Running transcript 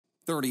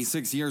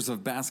36 years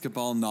of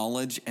basketball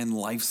knowledge and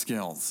life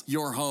skills.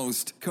 Your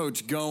host,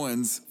 Coach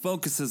Goins,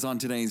 focuses on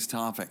today's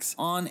topics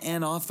on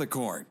and off the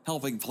court,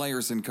 helping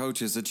players and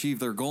coaches achieve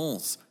their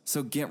goals.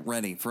 So get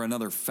ready for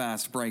another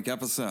fast break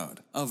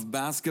episode of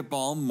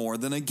Basketball More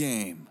Than a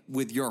Game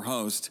with your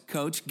host,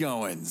 Coach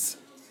Goins.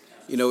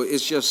 You know,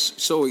 it's just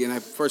so,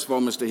 first of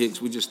all, Mr.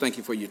 Higgs, we just thank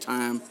you for your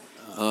time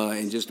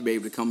and just to be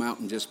able to come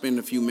out and just spend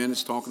a few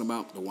minutes talking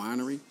about the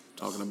winery,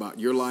 talking about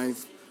your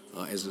life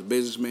as a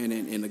businessman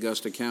in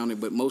Augusta County,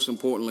 but most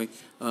importantly,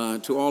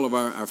 to all of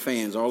our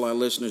fans, all our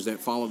listeners that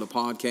follow the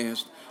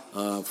podcast.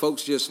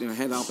 Folks just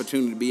had the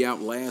opportunity to be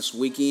out last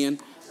weekend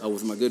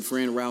with my good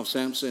friend Ralph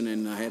Sampson,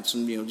 and I had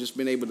some, just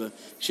been able to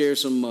share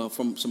some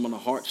from some of the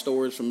heart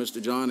stories from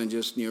Mr. John, and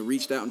just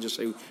reached out and just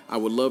say I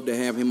would love to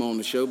have him on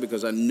the show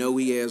because I know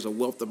he has a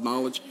wealth of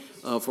knowledge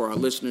for our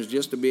listeners,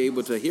 just to be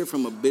able to hear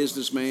from a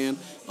businessman,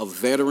 a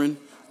veteran,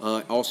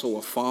 also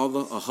a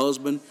father, a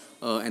husband,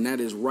 and that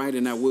is right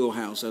in our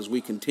wheelhouse as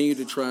we continue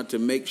to try to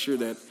make sure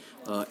that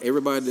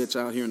everybody that's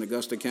out here in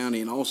Augusta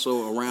County and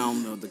also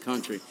around the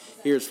country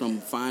hears from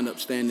fine,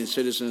 upstanding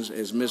citizens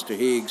as Mr.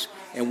 Higgs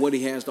and what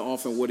he has to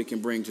offer and what he can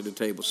bring to the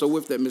table. So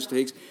with that, Mr.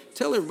 Higgs,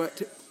 tell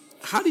everybody,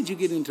 how did you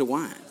get into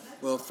wine?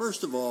 Well,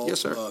 first of all, yes,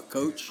 sir.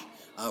 Coach,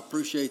 I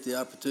appreciate the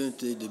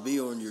opportunity to be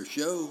on your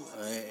show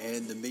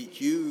and to meet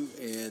you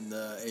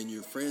and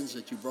your friends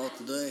that you brought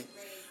today.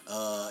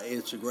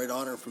 It's a great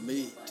honor for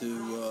me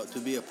to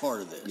be a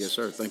part of this. Yes,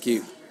 sir. Thank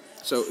you.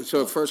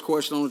 So first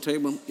question on the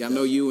table. I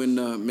know you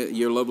and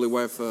your lovely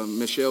wife,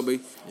 Miss Shelby,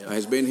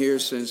 has been here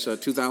since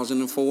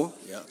 2004.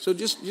 Yeah. So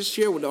just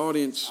share with the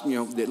audience,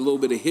 that little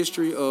bit of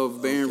history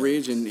of Barren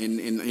Ridge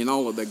and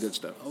all of that good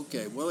stuff.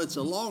 Okay. Well, it's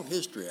a long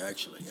history,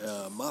 actually.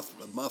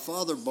 My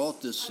father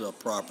bought this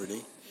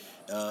property.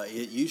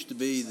 It used to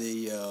be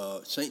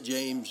the St.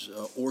 James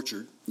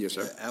Orchard. Yes,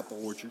 sir.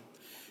 Apple orchard.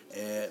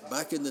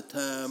 Back in the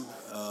time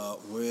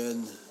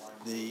when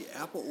the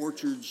apple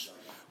orchards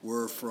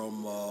were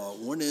from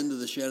one end of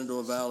the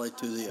Shenandoah Valley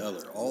to the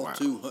other,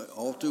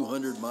 all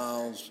 200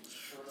 miles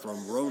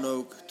from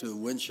Roanoke to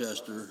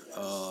Winchester.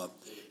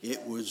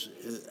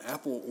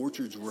 Apple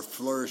orchards were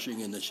flourishing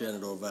in the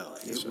Shenandoah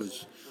Valley. Yes, it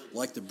was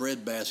like the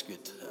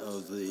breadbasket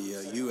of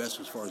the U.S.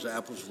 as far as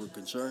apples were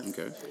concerned.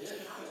 Okay.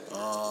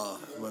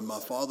 When my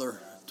father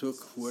took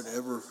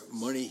whatever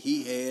money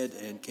he had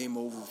and came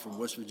over from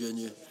West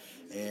Virginia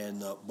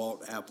and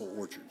bought apple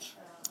orchards.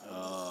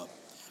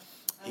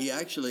 He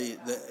actually,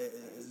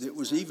 it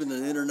was even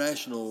an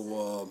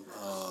international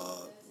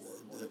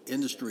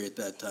industry at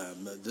that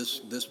time.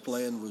 This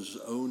plan was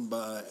owned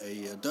by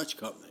a Dutch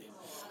company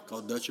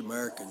called Dutch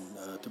American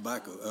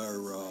Tobacco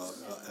or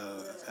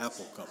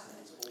Apple Company.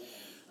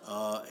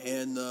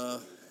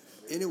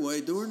 Anyway,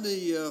 during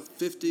the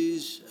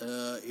 50s,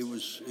 it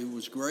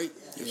was great,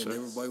 yes, and sir.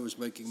 everybody was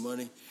making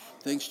money.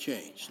 Things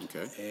changed,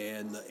 okay.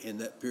 And in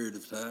that period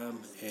of time,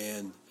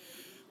 and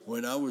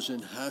when I was in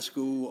high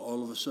school,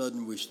 all of a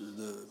sudden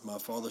my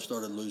father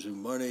started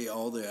losing money.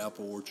 All the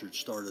apple orchards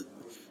started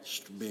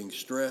being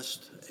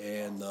stressed,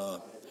 and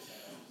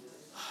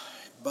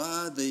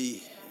by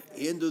the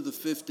end of the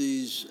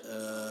 50s,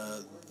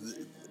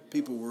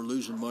 people were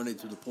losing money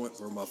to the point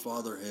where my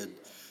father had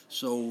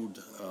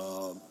sold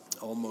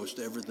almost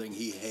everything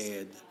he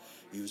had.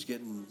 He was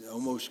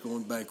almost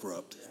going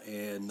bankrupt,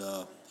 and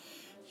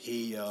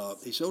he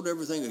sold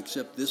everything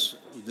except this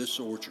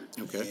orchard.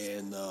 Okay.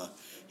 And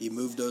he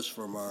moved us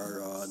from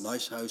our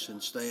nice house in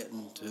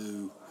Stanton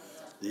to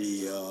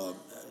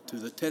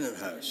the tenant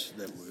house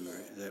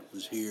that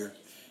was here,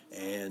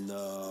 and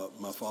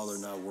my father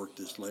and I worked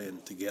this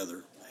land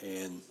together,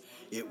 and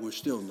it was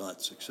still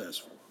not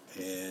successful.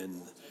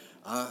 And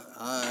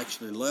I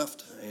actually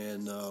left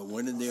and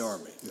went in the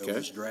Army. Okay. I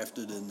was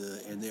drafted in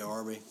the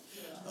Army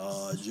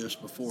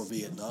just before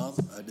Vietnam.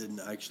 I didn't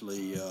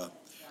actually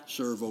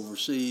serve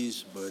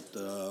overseas, but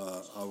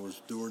I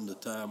was during the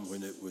time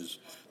when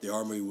the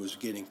Army was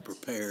getting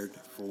prepared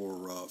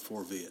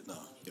for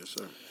Vietnam. Yes,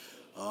 sir.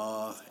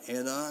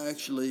 And I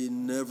actually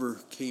never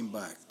came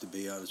back, to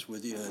be honest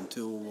with you,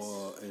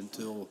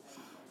 until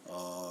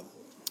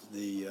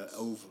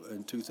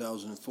in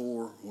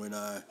 2004, when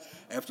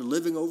after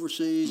living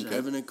overseas,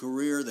 having a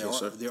career,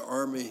 the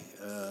Army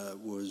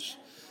was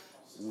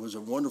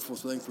a wonderful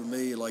thing for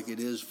me, like it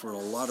is for a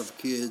lot of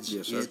kids.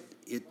 Yes, sir.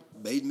 It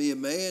made me a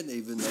man,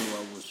 even though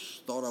I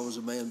thought I was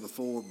a man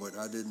before, but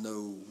I didn't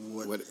know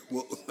what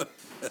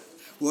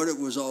it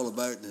was all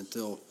about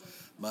until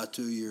my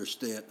 2-year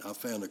stint. I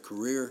found a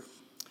career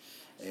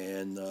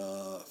and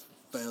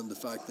found the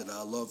fact that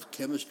I loved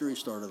chemistry,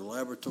 started a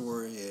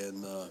laboratory,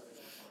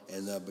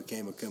 and I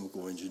became a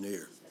chemical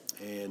engineer.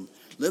 And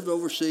lived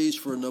overseas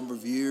for a number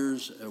of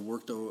years. I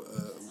worked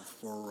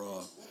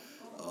for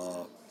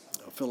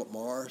Philip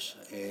Morris,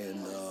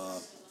 and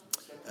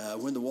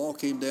when the wall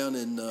came down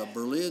in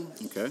Berlin,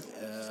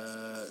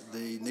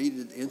 they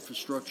needed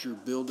infrastructure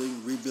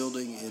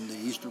rebuilding in the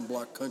Eastern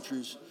Bloc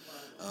countries.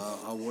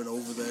 I went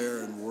over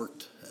there and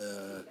worked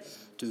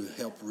to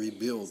help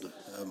rebuild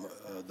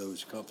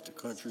those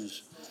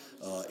countries'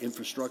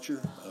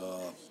 infrastructure.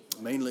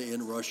 mainly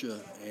in Russia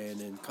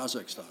and in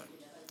Kazakhstan.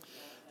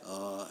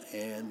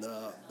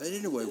 But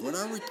anyway, when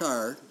I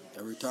retired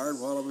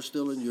while I was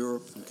still in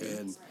Europe,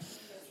 and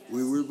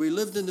we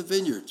lived in the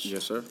vineyards.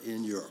 Yes, sir.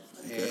 In Europe,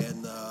 Okay.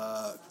 and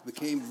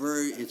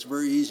it's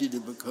very easy to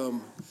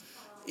become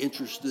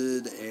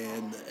interested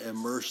and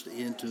immersed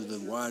into the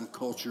wine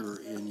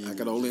culture in Europe. I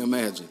could only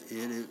imagine.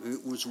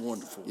 It was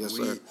wonderful. Yes,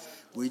 sir.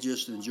 We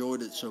just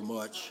enjoyed it so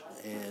much,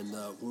 and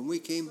when we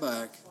came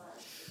back,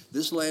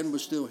 this land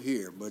was still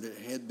here, but it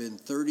had been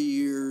 30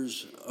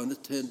 years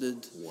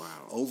unattended, Wow.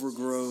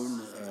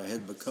 overgrown,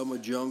 had become a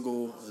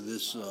jungle.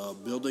 This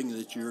building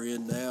that you're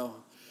in now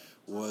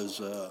was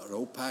an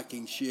old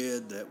packing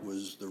shed the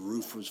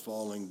roof was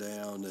falling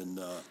down, and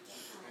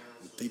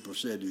people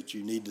said that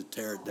you need to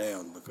tear it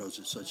down because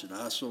it's such an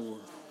eyesore.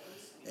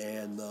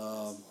 And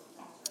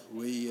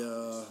we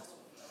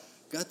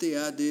got the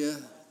idea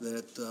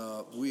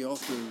that we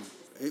ought to,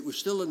 it was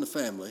still in the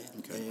family.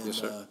 Okay. And, Yes,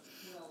 sir.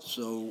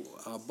 So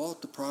I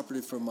bought the property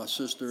from my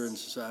sister and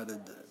decided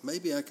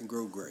maybe I can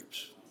grow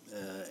grapes.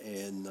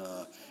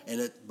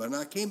 When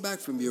I came back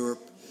from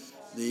Europe,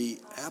 the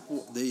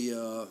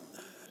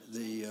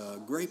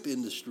grape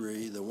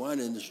industry, the wine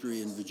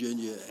industry in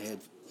Virginia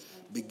had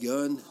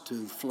begun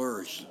to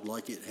flourish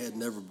like it had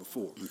never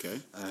before.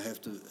 Okay. I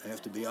have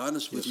to be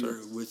honest with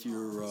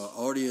your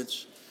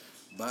audience.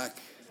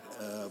 Back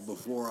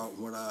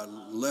when I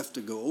left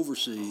to go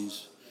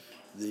overseas,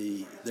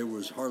 there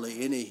was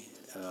hardly any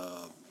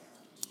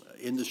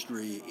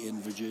industry in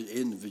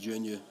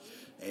Virginia,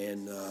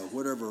 and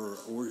whatever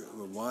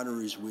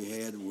wineries we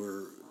had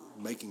were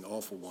making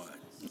awful wine.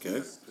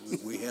 Okay.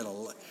 We had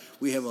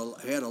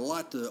a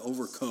lot to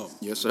overcome.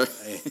 Yes, sir.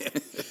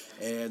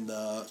 And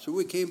so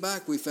we came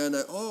back. We found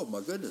out, oh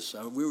my goodness,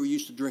 we were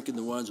used to drinking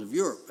the wines of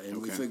Europe,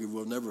 and we figured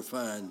we'll never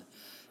find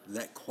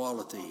that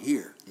quality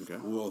here. Okay.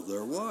 Well,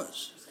 there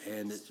was,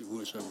 and it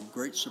was a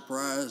great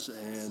surprise,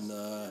 and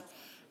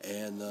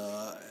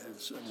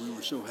we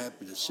were so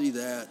happy to see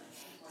that.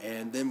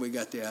 And then we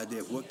got the idea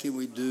of what can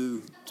we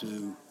do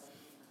to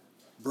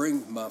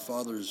bring my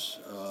father's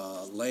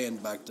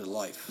land back to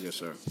life. Yes,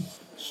 sir.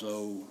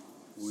 So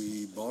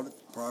we bought the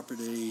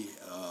property.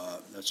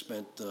 I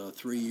spent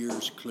 3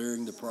 years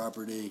clearing the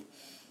property.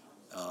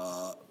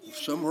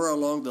 Somewhere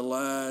along the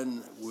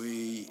line,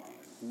 we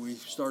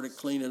started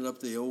cleaning up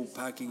the old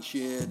packing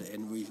shed,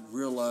 and we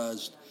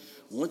realized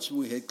once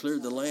we had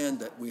cleared the land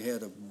that we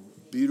had a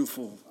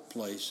beautiful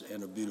place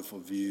and a beautiful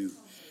view.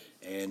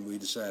 And we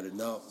decided,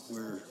 no,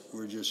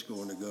 we're just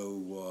going to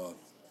go.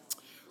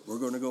 We're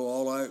going to go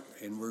all out,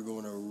 and we're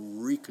going to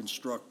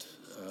reconstruct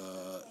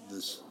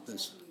this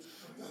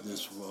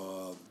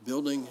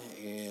building,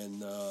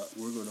 and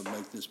we're going to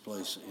make this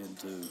place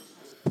into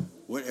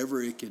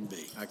whatever it can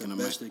be. The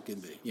best it can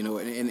be. You know,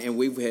 and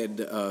we've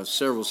had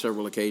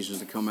several occasions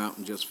to come out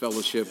and just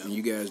fellowship, and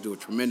you guys do a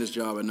tremendous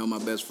job. I know my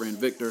best friend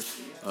Victor,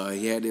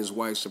 he had his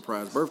wife's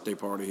surprise birthday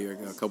party here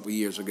a couple of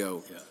years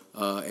ago. Yeah.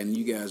 And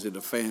you guys did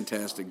a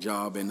fantastic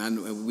job.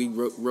 And we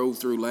rode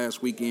through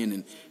last weekend,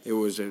 and there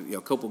was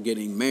a couple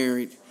getting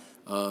married.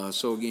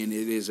 So again,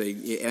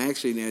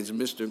 actually, as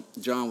Mr.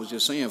 John was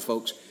just saying,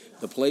 folks,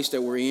 the place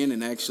that we're in,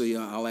 and actually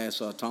I'll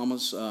ask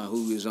Thomas,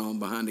 who is on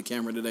behind the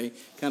camera today,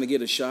 kind of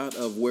get a shot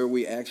of where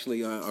we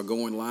actually are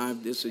going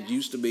live. This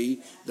used to be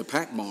the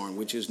Pack Barn,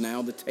 which is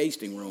now the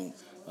tasting room.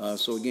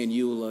 So again,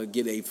 you'll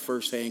get a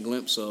first-hand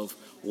glimpse of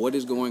what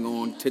is going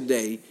on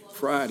today,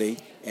 Friday,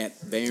 at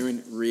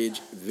Barren Ridge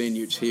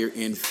Vineyards here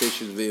in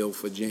Fishersville,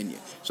 Virginia.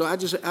 So I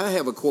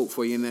have a quote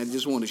for you, and I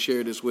just want to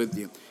share this with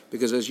you,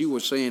 because as you were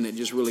saying, it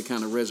just really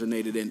kind of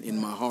resonated in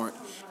my heart.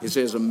 It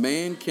says, a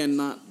man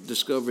cannot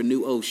discover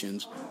new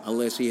oceans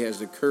unless he has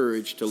the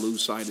courage to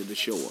lose sight of the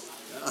shore.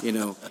 You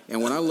know,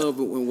 and what I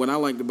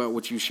liked about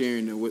what you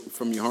sharing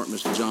from your heart,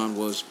 Mr. John,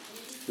 was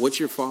what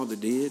your father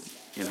did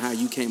and how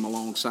you came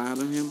alongside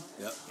of him.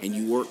 Yep. And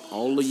you worked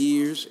all the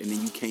years, and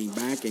then you came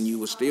back and you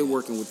were still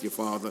working with your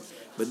father,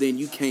 but then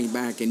you came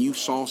back and you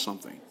saw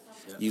something.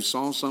 Yep. You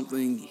saw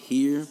something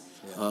here.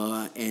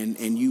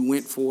 And you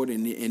went for it,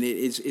 and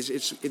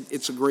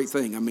it's a great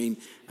thing. I mean,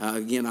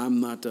 again,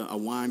 I'm not a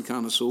wine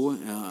connoisseur,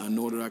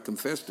 nor did I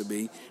confess to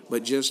be,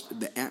 but just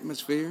the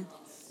atmosphere.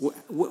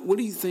 What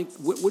do you think?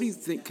 What do you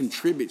think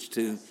contributes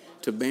to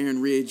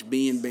Barren Ridge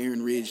being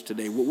Barren Ridge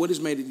today? What has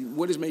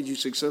made you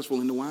successful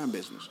in the wine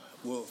business?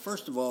 Well,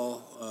 first of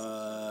all,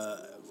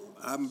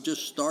 I'm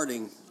just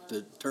starting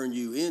to turn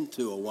you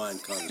into a wine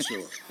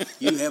connoisseur.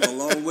 You have a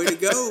long way to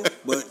go,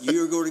 but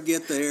you're going to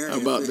get there. How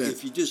about that?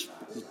 If you just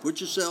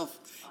put yourself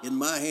in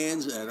my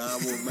hands, and I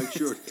will make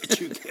sure that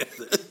you get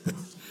there.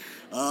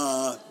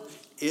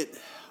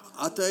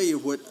 I'll tell you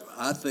what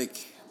I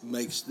think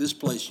makes this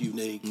place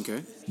unique.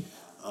 Okay.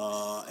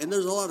 And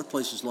there's a lot of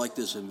places like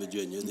this in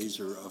Virginia. These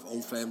are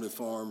old family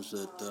farms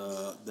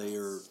that they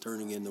are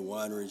turning into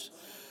wineries.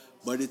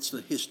 But it's the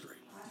history.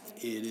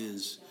 It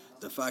is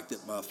the fact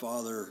that my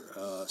father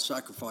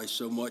sacrificed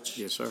so much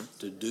Yes, sir.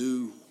 to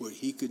do what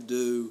he could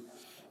do,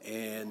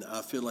 and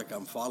I feel like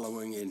I'm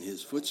following in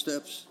his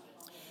footsteps.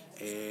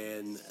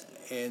 and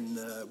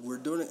we're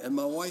doing it. And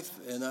my wife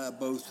and I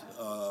both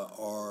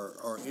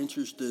are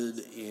interested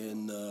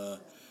in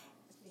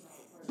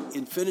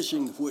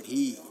finishing what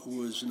he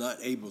was not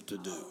able to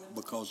do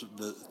because of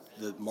the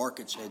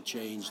markets had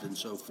changed and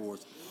so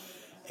forth.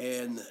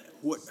 And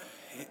what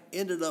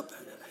ended up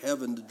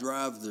having to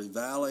drive the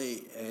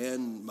valley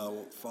and my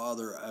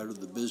father out of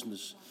the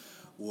business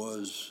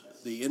was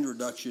the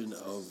introduction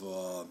of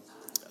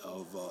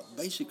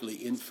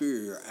basically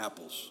inferior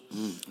apples.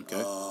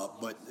 Okay.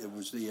 But it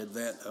was the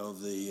advent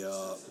of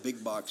the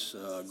big box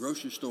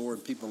grocery store,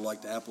 and people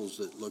liked apples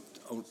that looked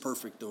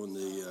perfect on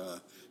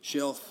the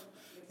shelf,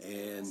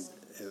 and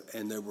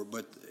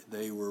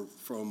they were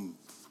from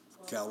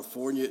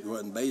California. It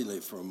wasn't mainly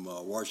from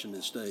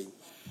Washington State,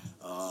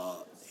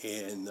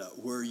 and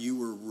where you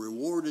were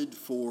rewarded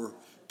for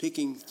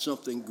picking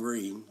something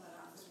green.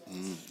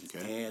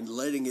 Okay. And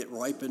letting it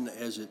ripen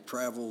as it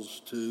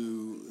travels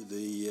to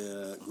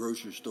the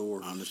grocery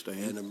store. I understand.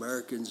 And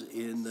Americans,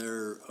 in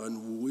their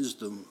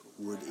unwisdom,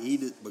 would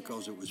eat it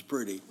because it was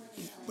pretty,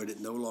 but it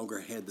no longer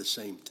had the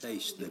same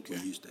taste that we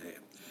used to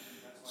have.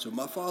 So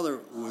my father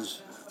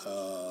was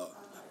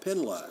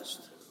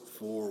penalized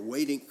for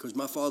waiting, because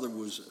my father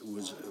was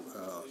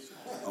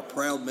a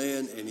proud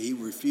man, and he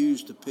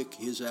refused to pick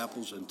his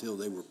apples until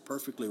they were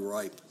perfectly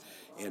ripe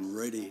and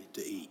ready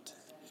to eat.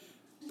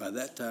 By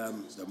that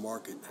time, the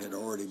market had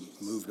already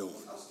moved on.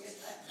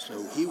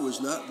 So he was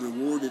not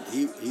rewarded.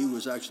 He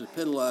was actually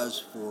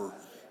penalized for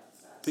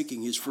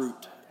picking his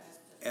fruit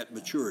at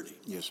maturity.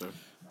 Yes, sir.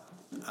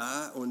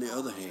 I, on the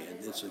other hand,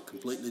 it's a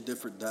completely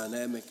different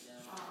dynamic.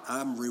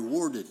 I'm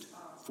rewarded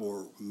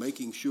for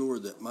making sure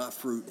that my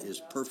fruit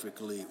is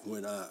perfectly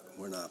when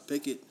I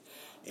pick it,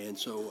 and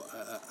so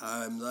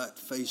I'm not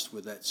faced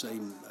with that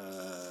same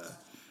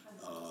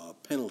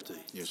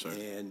penalty. Yes, sir.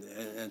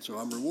 And so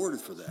I'm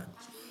rewarded for that.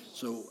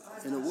 So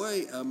in a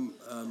way, I'm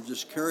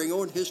just carrying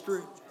on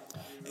history,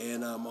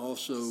 and I'm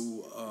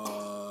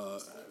also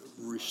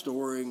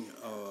restoring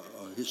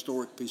a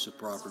historic piece of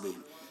property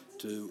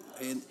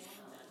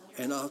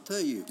and I'll tell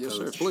you, yes,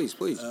 Coach, sir.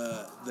 Please.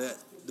 That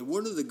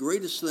one of the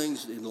greatest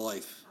things in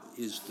life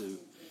is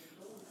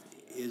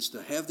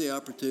to have the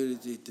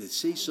opportunity to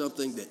see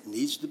something that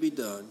needs to be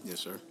done. Yes,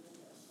 sir.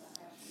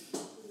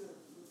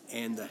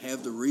 And to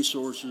have the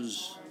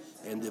resources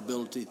and the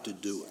ability to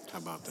do it. How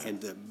about that?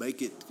 And to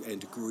make it and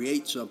to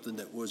create something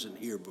that wasn't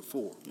here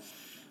before.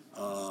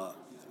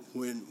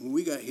 When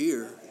we got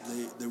here,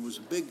 there was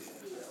a big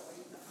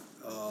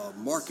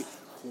market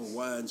for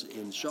wines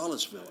in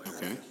Charlottesville area.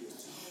 Okay.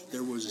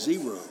 There was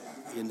zero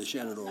in the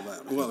Shenandoah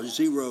Valley. Well,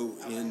 zero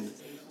in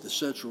the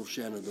central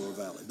Shenandoah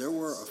Valley. There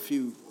were a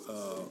few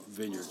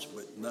vineyards,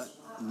 but not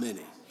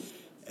many.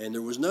 And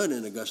there was none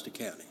in Augusta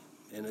County.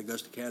 And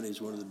Augusta County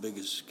is one of the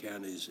biggest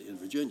counties in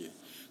Virginia.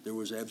 There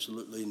was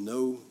absolutely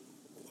no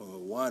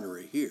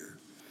winery here.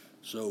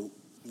 So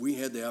we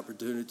had the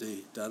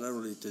opportunity not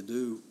only to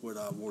do what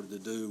I wanted to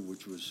do,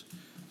 which was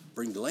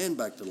bring the land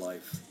back to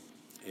life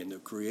and to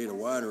create a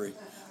winery,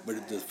 but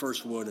it's the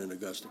first one in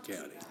Augusta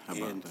County. How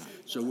about that?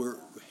 So we're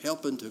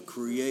helping to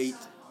create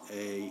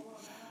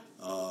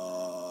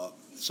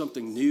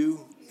something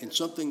new and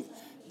something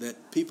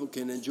that people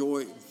can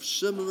enjoy,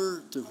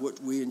 similar to what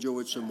we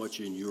enjoyed so much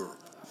in Europe,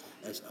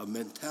 as a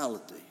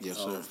mentality. Yes,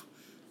 sir.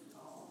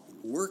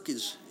 Work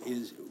is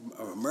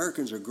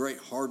Americans are great,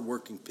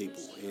 hardworking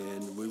people,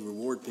 and we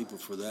reward people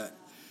for that.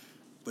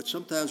 But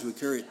sometimes we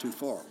carry it too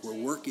far, where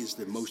work is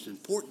the most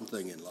important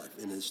thing in life,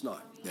 and it's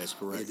not. That's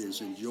correct. It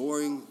is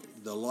enjoying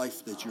the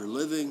life that you're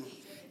living.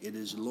 It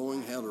is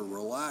knowing how to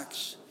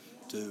relax,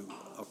 to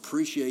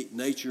appreciate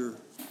nature,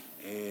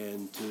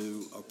 and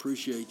to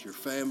appreciate your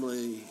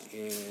family,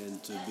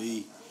 and to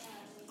be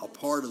a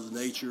part of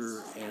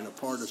nature and a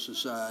part of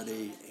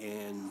society,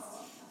 and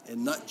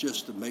not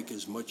just to make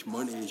as much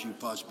money as you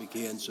possibly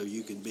can so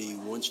you can be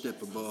one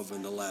step above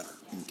in the ladder.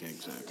 Okay,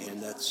 exactly.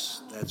 And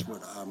that's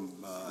what I'm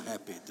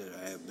happy that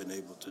I have been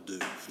able to do,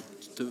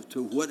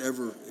 to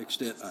whatever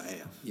extent I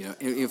have. Yeah,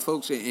 and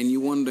folks, and you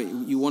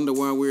wonder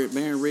why we're at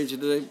Barren Ridge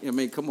today? I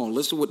mean, come on,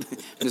 listen to what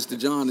Mr.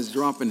 John is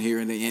dropping here.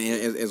 And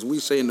as we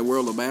say in the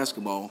world of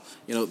basketball,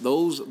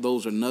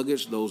 those are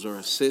nuggets, those are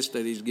assists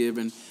that he's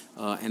given.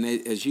 And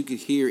as you could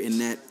hear in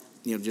that,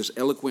 just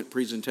eloquent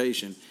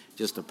presentation,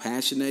 just the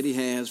passion that he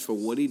has for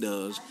what he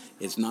does.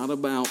 It's not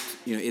about,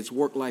 it's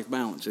work-life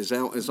balance.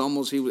 It's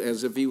almost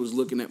as if he was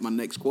looking at my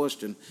next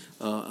question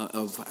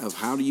of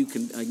how do you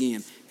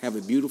again have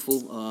a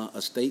beautiful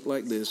estate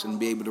like this and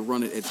be able to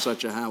run it at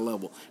such a high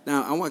level.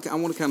 Now, I want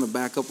to kind of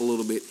back up a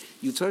little bit.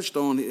 You touched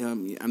on,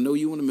 I know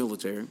you in the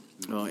military,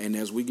 and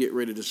as we get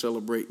ready to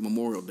celebrate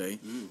Memorial Day,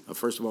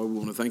 first of all, we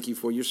want to thank you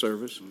for your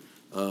service.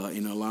 A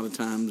lot of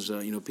times,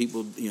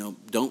 people,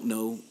 don't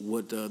know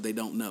what they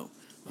don't know.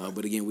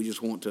 But again, we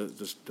just want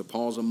to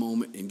pause a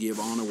moment and give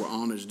honor where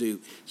honor's due.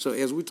 So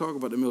as we talk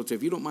about the military,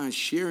 if you don't mind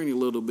sharing a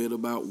little bit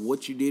about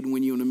what you did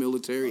when you were in the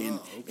military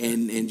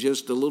and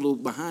just a little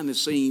behind the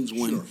scenes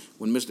when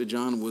Mr.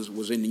 John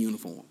was in the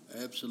uniform.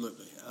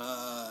 Absolutely.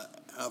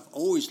 I've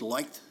always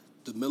liked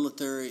the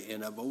military,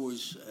 and I've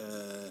always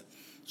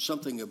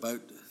something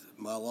about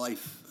my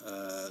life,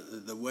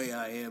 the way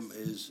I am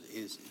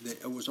is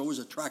that I was always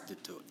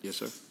attracted to it. Yes,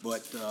 sir.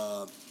 But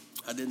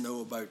I didn't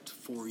know about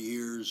 4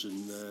 years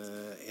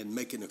and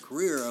making a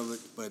career of it.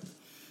 But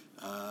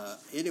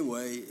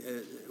anyway,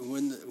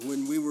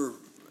 when we were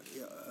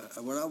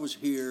when I was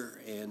here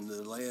and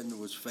the land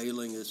was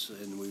failing us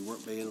and we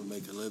weren't being able to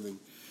make a living,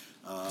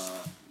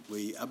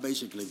 I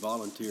basically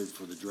volunteered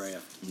for the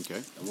draft.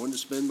 Okay. I wanted to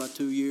spend my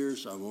 2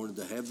 years. I wanted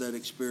to have that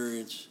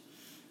experience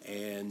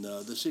and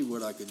to see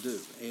what I could do.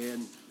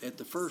 And at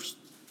the first,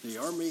 the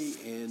Army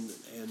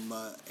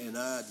and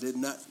I did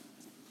not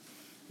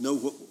know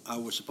what I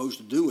was supposed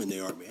to do in the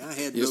Army. I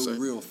had no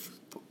real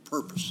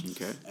purpose.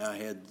 Okay. I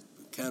had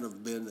kind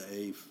of been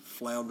a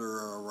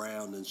flounder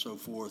around and so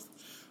forth.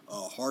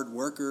 A hard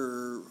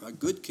worker, a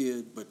good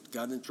kid, but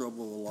got in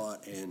trouble a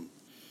lot. And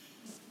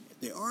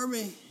the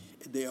Army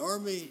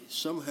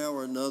somehow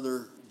or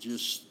another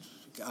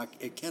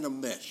it kind of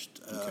meshed.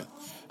 Okay.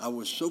 I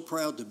was so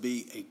proud to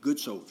be a good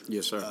soldier.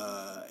 Yes, sir.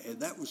 And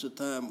that was a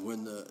time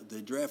when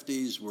the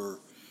draftees were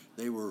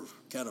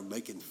kind of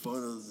making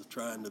fun of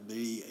trying to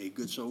be a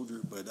good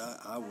soldier, but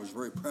I was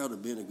very proud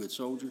of being a good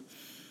soldier.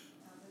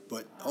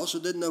 But also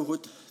didn't know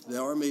what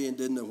the Army and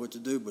didn't know what to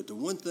do. But the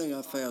one thing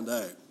I found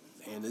out,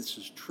 and this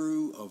is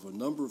true of a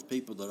number of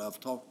people that I've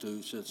talked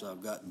to since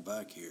I've gotten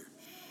back here,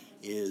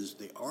 is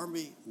the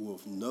Army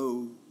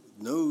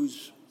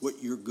knows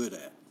what you're good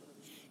at,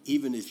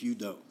 even if you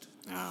don't.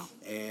 Wow.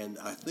 And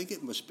I think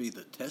it must be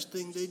the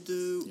testing they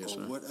do Yes, or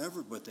sir.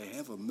 whatever, but they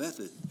have a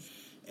method.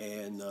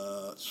 And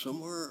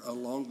somewhere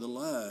along the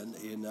line,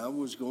 and I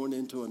was going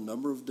into a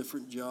number of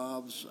different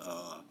jobs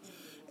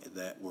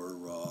that were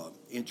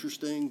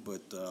interesting,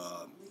 but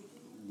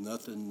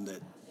nothing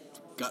that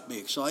got me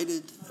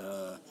excited.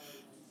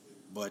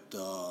 But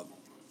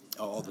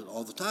all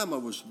the time I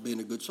was being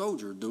a good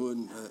soldier,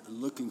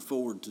 looking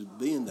forward to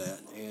being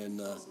that.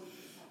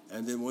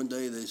 And then one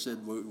day they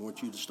said, we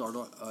want you to start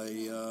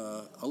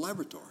a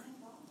laboratory.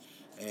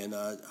 And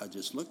I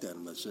just looked at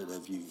him. I said,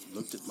 have you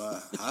looked at my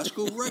high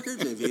school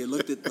records? Have you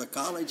looked at my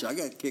college? I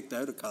got kicked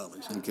out of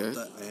college. Okay.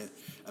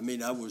 I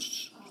mean, I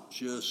was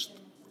just,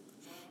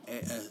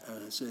 I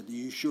said, are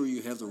you sure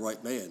you have the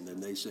right man?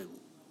 And they said,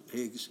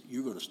 Higgs,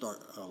 you're going to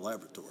start a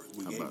laboratory.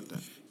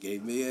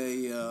 Gave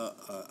me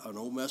an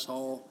old mess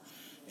hall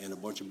and a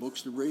bunch of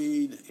books to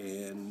read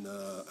and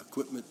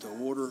equipment to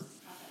order.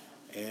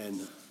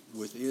 And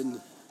within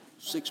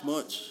 6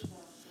 months,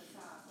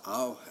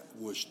 I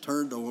was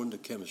turned on to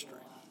chemistry.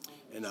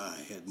 And I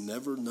had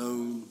never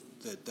known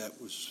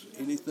that was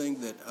anything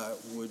that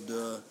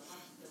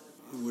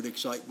would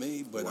excite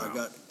me. But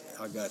wow.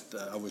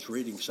 I was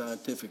reading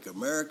Scientific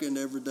American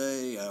every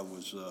day.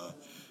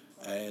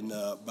 And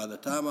by the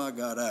time I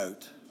got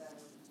out,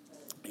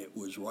 it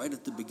was right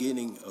at the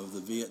beginning of the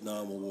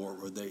Vietnam War,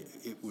 where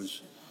it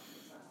was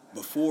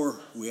before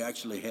we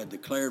actually had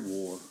declared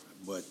war,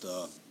 but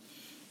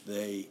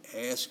they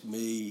asked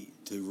me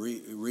to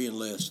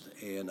re-enlist,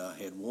 and I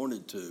had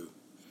wanted to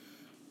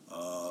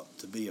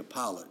be a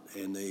pilot,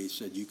 and they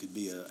said you could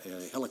be a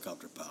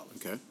helicopter pilot.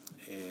 Okay.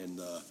 And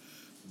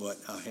but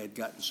I had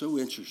gotten so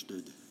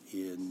interested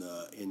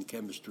in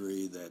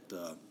chemistry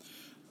that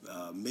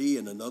me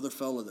and another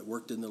fellow that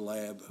worked in the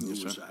lab, who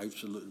was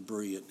absolutely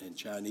brilliant, and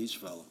Chinese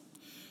fellow,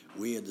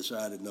 we had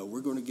decided, no,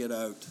 we're going to get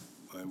out,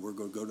 and we're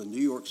going to go to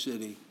New York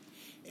City,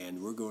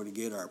 and we're going to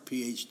get our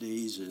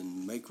PhDs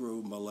in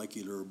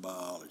macromolecular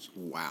biology.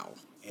 Wow.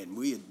 And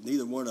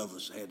neither one of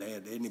us had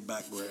any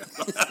background.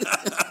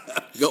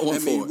 Going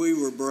for it. We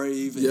were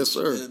brave. And, yes,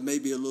 sir.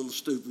 Maybe a little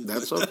stupid.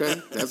 That's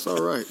okay. That's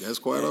all right. That's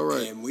quite all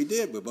right. And we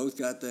did. We both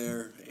got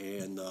there,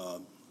 and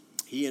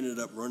he ended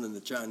up running the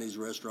Chinese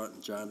restaurant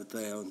in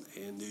Chinatown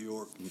in New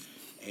York,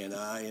 and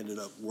I ended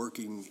up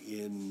working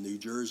in New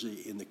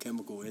Jersey in the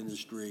chemical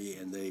industry,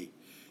 and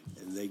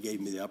they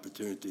gave me the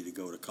opportunity to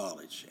go to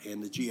college.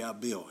 And the GI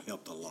Bill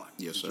helped a lot.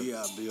 Yes, sir. The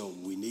GI Bill,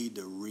 we need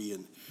to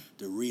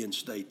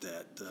reinstate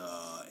that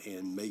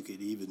and make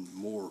it even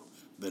more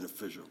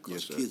beneficial,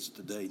 because kids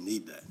today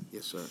need that.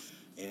 Yes, sir.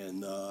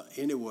 And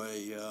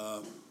anyway,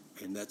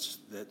 and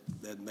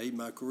that made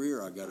my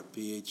career. I got a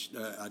PhD.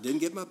 I didn't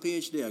get my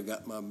PhD. I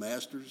got my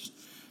master's.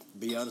 To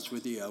be honest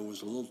with you, I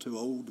was a little too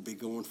old to be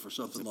going for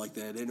something like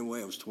that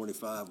anyway. I was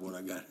 25 when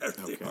I got out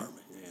of the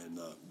Army. And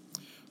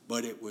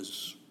but it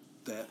was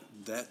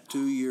that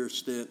 2-year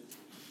stint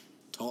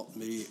taught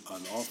me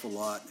an awful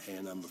lot,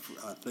 and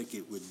I think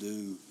it would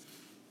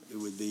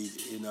be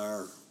in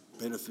our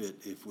benefit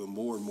if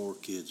more and more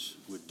kids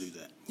would do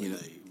that when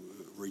they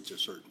reach a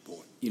certain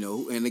point.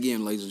 And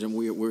again, ladies and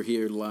gentlemen, we're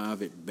here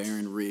live at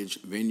Barren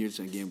Ridge Vineyards,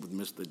 again with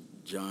Mr.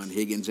 John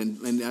Higgins.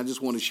 And I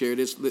just want to share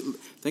this.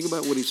 Think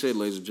about what he said,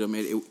 ladies and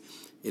gentlemen.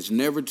 It's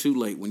never too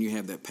late when you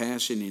have that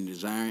passion and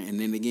desire. And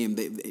then again,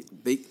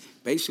 they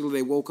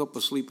basically woke up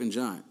a sleeping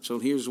giant. So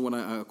here's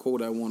a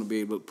quote I want to be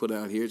able to put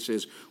out here. It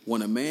says,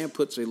 when a man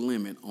puts a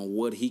limit on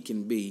what he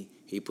can be,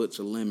 he puts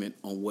a limit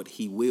on what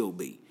he will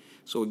be.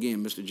 So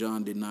again, Mr.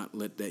 John did not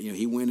let that,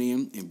 he went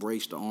in,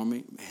 embraced the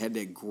Army, had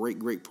that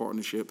great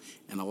partnership,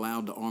 and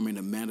allowed the Army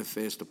to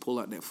manifest, to pull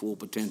out that full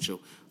potential.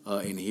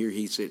 And here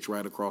he sits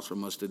right across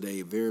from us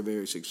today, very,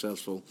 very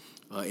successful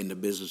in the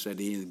business that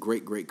he is.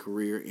 Great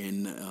career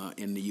in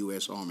the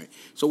U.S. Army.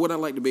 So what I'd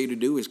like to be able to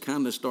do is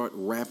kind of start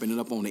wrapping it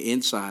up on the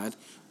inside.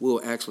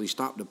 We'll actually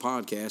stop the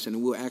podcast,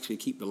 and we'll actually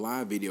keep the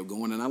live video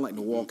going. And I'd like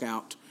to walk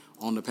out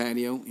on the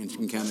patio, and you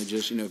can kind of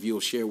just, if you'll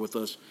share with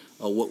us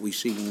what we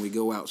see when we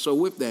go out. So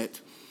with that,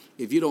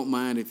 if you don't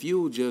mind, if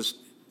you'll just,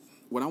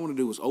 what I want to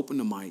do is open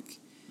the mic,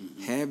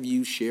 have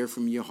you share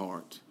from your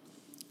heart,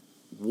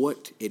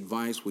 what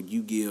advice would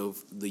you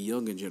give the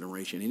younger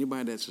generation,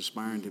 anybody that's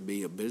aspiring to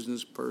be a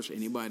business person,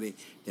 anybody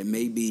that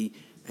may be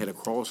at a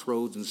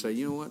crossroads and say,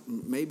 you know what,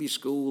 maybe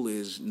school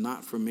is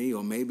not for me,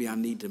 or maybe I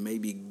need to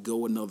maybe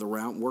go another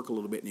route, work a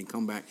little bit, and then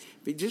come back.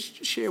 But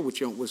just share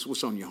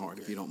what's on your heart,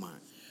 if you don't mind.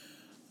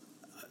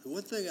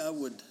 One thing I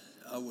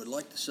would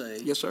like to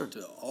say, yes, sir,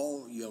 to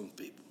all young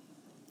people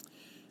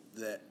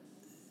that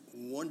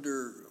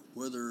wonder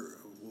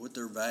what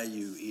their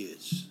value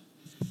is.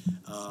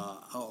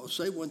 I'll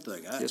say one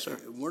thing. Yes, sir.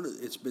 One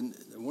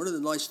of the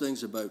nice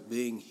things about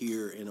being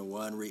here in a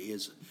winery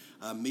is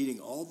I'm meeting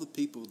all the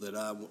people that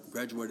I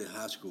graduated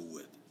high school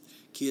with,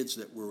 kids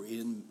that were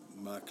in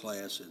my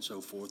class and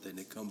so forth, and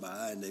they come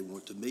by and they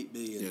want to meet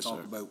me and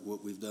talk about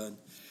what we've done,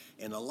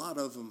 and a lot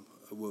of them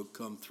will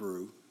come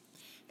through.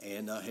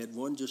 And I had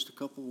one just a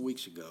couple of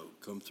weeks ago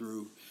come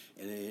through,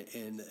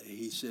 and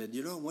he said,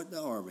 I went in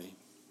the Army,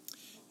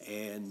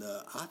 and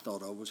I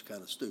thought I was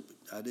kind of stupid.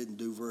 I didn't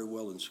do very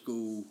well in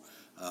school.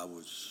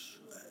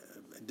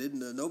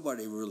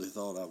 Nobody really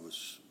thought I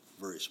was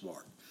very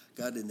smart.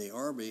 Got in the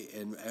Army,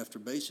 and after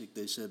basic,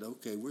 they said,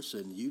 okay, we're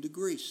sending you to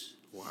Greece.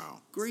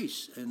 Wow.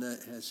 Greece. And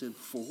I said,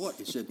 for what?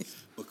 He said,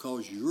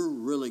 because you're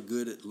really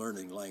good at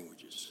learning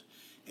languages.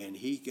 And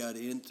he got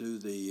into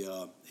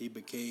he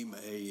became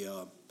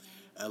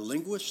a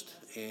linguist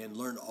and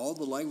learned all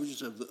the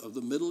languages of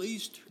the Middle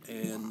East,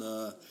 and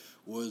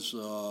was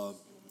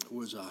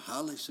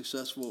highly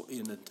successful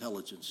in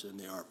intelligence in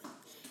the Army.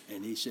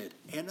 And he said,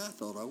 and I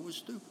thought I was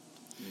stupid.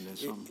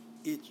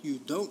 You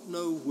don't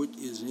know what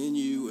is in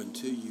you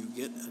until you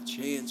get a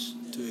chance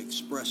to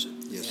express it.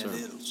 Yes, and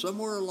sir.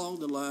 Somewhere along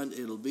the line,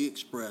 it'll be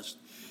expressed,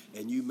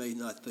 and you may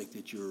not think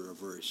that you're a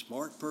very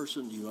smart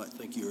person. You might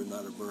think you're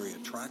not a very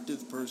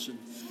attractive person,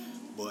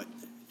 but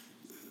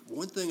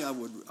one thing I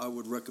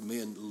would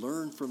recommend,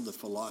 learn from the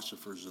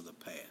philosophers of the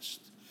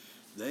past.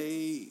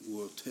 They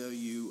will tell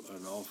you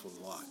an awful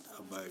lot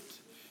about,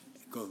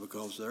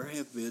 because there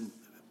have been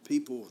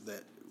people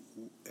that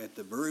at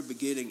the very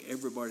beginning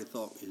everybody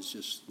thought is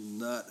just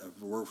not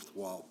a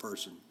worthwhile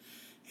person,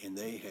 and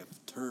they have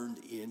turned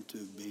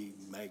into be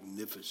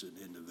magnificent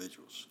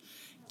individuals.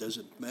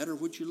 Doesn't matter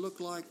what you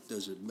look like,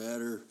 doesn't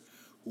matter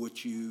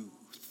what you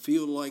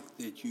feel like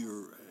that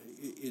your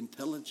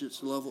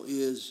intelligence level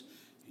is.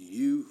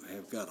 You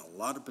have got a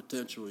lot of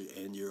potential,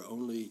 and your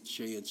only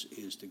chance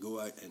is to go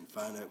out and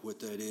find out what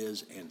that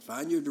is and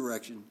find your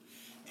direction,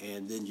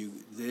 and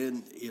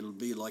then it'll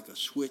be like a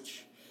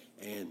switch,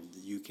 and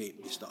you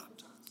can't be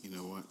stopped. You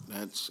know what?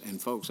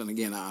 And folks, and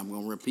again, I'm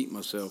going to repeat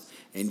myself,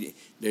 and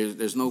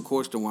there's no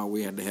question why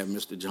we had to have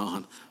Mr.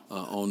 John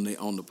on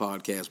the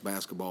podcast,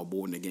 Basketball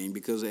More Than the Game,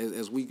 because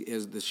as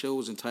the show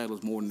is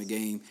entitled More Than the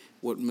Game,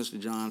 what Mr.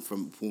 John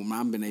from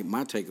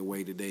my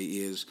takeaway today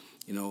is,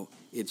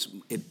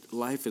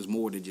 life is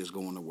more than just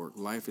going to work.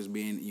 Life is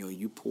being,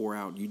 you pour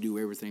out, you do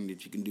everything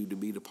that you can do to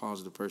be the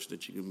positive person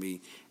that you can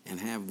be, and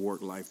have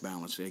work-life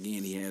balance.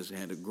 Again, he has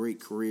had a great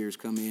careers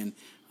come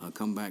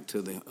back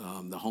to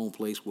the home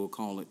place, we'll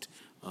call it,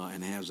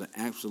 and has an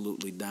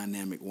absolutely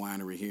dynamic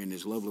winery here. And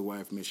his lovely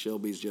wife, Miss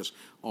Shelby, is just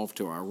off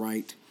to our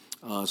right.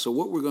 So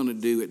what we're going to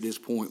do at this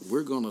point,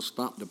 we're going to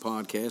stop the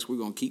podcast. We're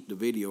going to keep the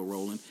video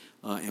rolling,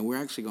 and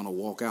we're actually going to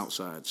walk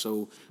outside.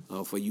 So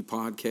for you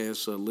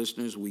podcast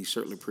listeners, we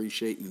certainly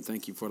appreciate and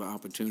thank you for the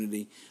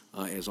opportunity,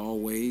 as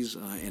always,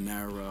 in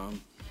our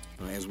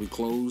as we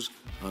close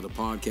the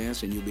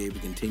podcast, and you'll be able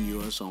to continue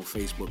us on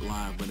Facebook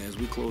Live. But as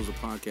we close the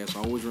podcast,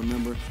 always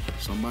remember,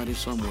 somebody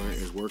somewhere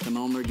is working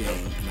on their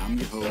game, and I'm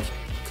your host,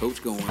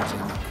 Coach Goins,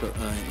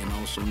 and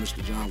also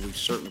Mr. John. We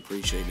certainly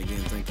appreciate it.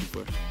 Again, thank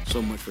you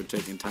so much for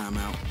taking time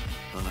out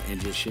and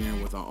just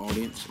sharing with our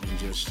audience, and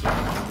just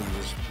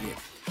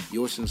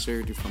your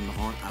sincerity from the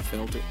heart. I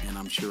felt it, and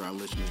I'm sure our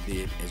listeners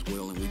did as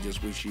well. And we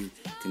just wish you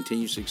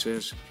continued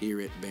success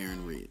here at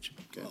Barron Ridge.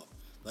 Okay. Well,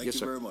 thank you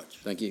very much.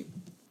 Thank you.